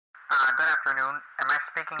Good afternoon. Am I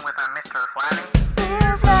speaking with Mr. Flabby?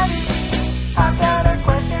 Dear Flabby, I've got a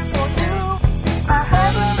question for you. I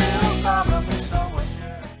have a little problem, so what's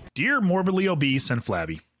your... Dear Morbidly Obese and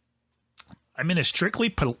Flabby, I'm in a strictly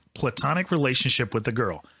platonic relationship with the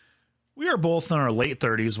girl. We are both in our late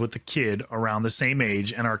 30s with the kid around the same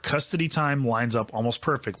age, and our custody time lines up almost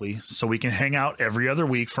perfectly, so we can hang out every other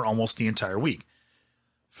week for almost the entire week.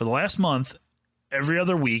 For the last month, every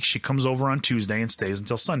other week, she comes over on Tuesday and stays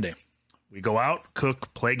until Sunday. We go out,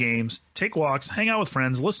 cook, play games, take walks, hang out with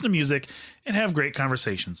friends, listen to music, and have great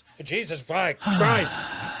conversations. Jesus Christ.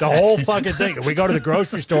 The whole fucking thing. We go to the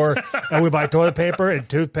grocery store and we buy toilet paper and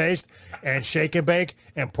toothpaste and shake and bake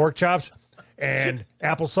and pork chops and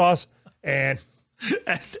applesauce and...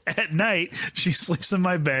 At night, she sleeps in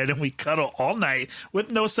my bed and we cuddle all night with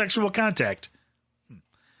no sexual contact.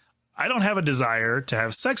 I don't have a desire to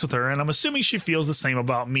have sex with her, and I'm assuming she feels the same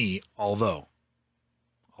about me, although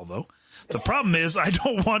the problem is I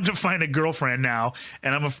don't want to find a girlfriend now,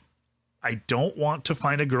 and I'm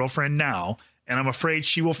afraid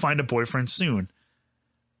she will find a boyfriend soon.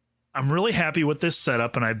 I'm really happy with this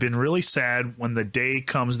setup, and I've been really sad when the day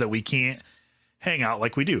comes that we can't hang out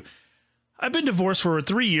like we do. I've been divorced for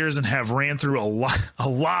 3 years and have ran through a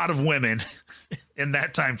lot of women in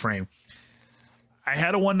that time frame. I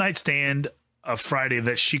had a one-night stand a Friday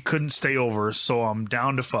that she couldn't stay over, so I'm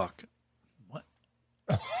down to fuck. What?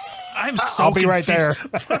 I'll be right there.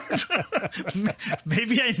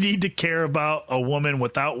 Maybe I need to care about a woman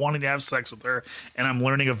without wanting to have sex with her, and I'm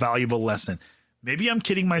learning a valuable lesson. Maybe I'm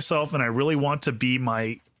kidding myself, and I really want to be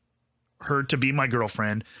her to be my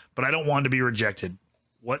girlfriend, but I don't want to be rejected.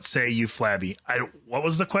 What say you, Flabby? What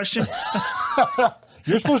was the question?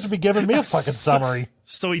 You're supposed to be giving me a fucking summary.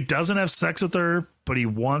 So he doesn't have sex with her, but he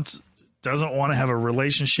doesn't want to have a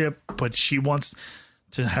relationship, but she wants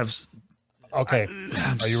to have. Okay.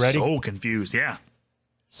 Are you ready? So confused. Yeah.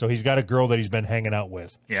 So he's got a girl that he's been hanging out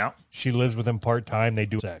with. Yeah. She lives with him part-time. They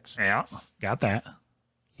do sex. Yeah. Got that.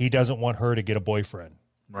 He doesn't want her to get a boyfriend.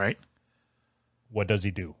 Right. What does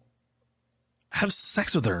he do? Have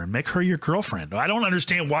sex with her and make her your girlfriend. I don't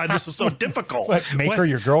understand why this is so difficult. Make her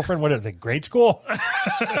your girlfriend? What, at the grade school?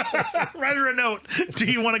 Write her a note. Do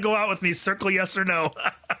you want to go out with me? Circle yes or no.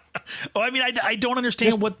 I mean, I don't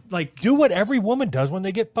understand do what every woman does when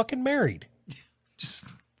they get fucking married. Just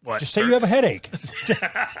what? Just say you have a headache.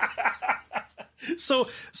 So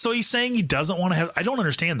he's saying he doesn't want to have. I don't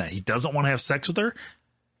understand that. He doesn't want to have sex with her.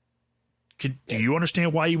 Do you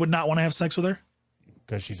understand why you would not want to have sex with her?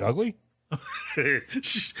 Because she's ugly.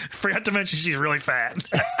 Forgot to mention she's really fat.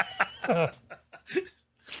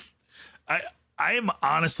 I am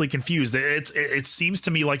honestly confused. It seems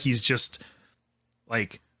to me like he's just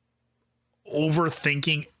like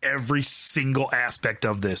overthinking every single aspect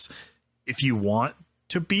of this. If you want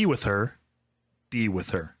to be with her, be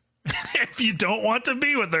with her. If you don't want to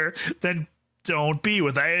be with her, then don't be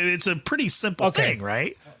with her. It's a pretty simple thing,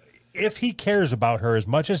 right? If he cares about her as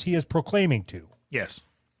much as he is proclaiming to. Yes.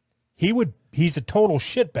 He's a total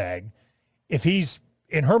shitbag if he's,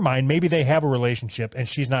 in her mind, maybe they have a relationship and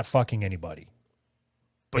she's not fucking anybody.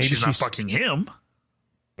 But maybe she's not fucking him.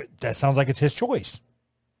 But that sounds like it's his choice.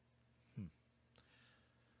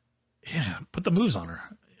 Yeah, put the moves on her.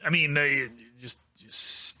 I mean, just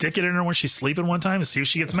stick it in her when she's sleeping one time and see if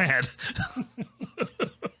she gets mad.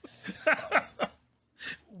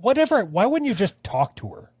 Whatever. Why wouldn't you just talk to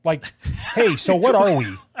her? Like, hey, so what are we?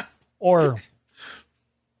 Or...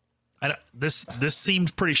 This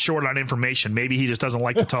seemed pretty short on information. Maybe he just doesn't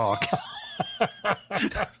like to talk.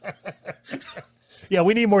 Yeah,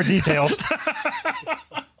 we need more details.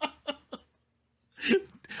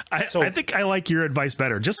 I think I like your advice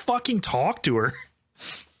better. Just fucking talk to her.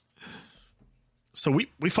 So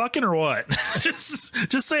we fucking or what?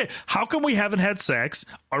 just say, how come we haven't had sex?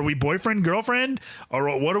 Are we boyfriend, girlfriend?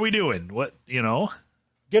 Or what are we doing? What, you know?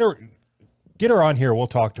 Get her on here. We'll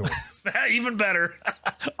talk to her. Even better.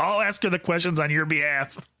 I'll ask her the questions on your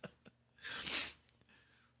behalf.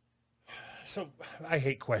 So I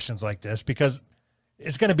hate questions like this because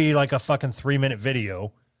it's going to be like a fucking 3-minute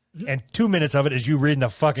video and 2 minutes of it is you reading the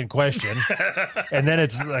fucking question. And then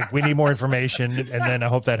it's like, we need more information. And then I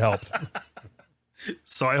hope that helped.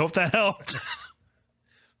 So I hope that helped.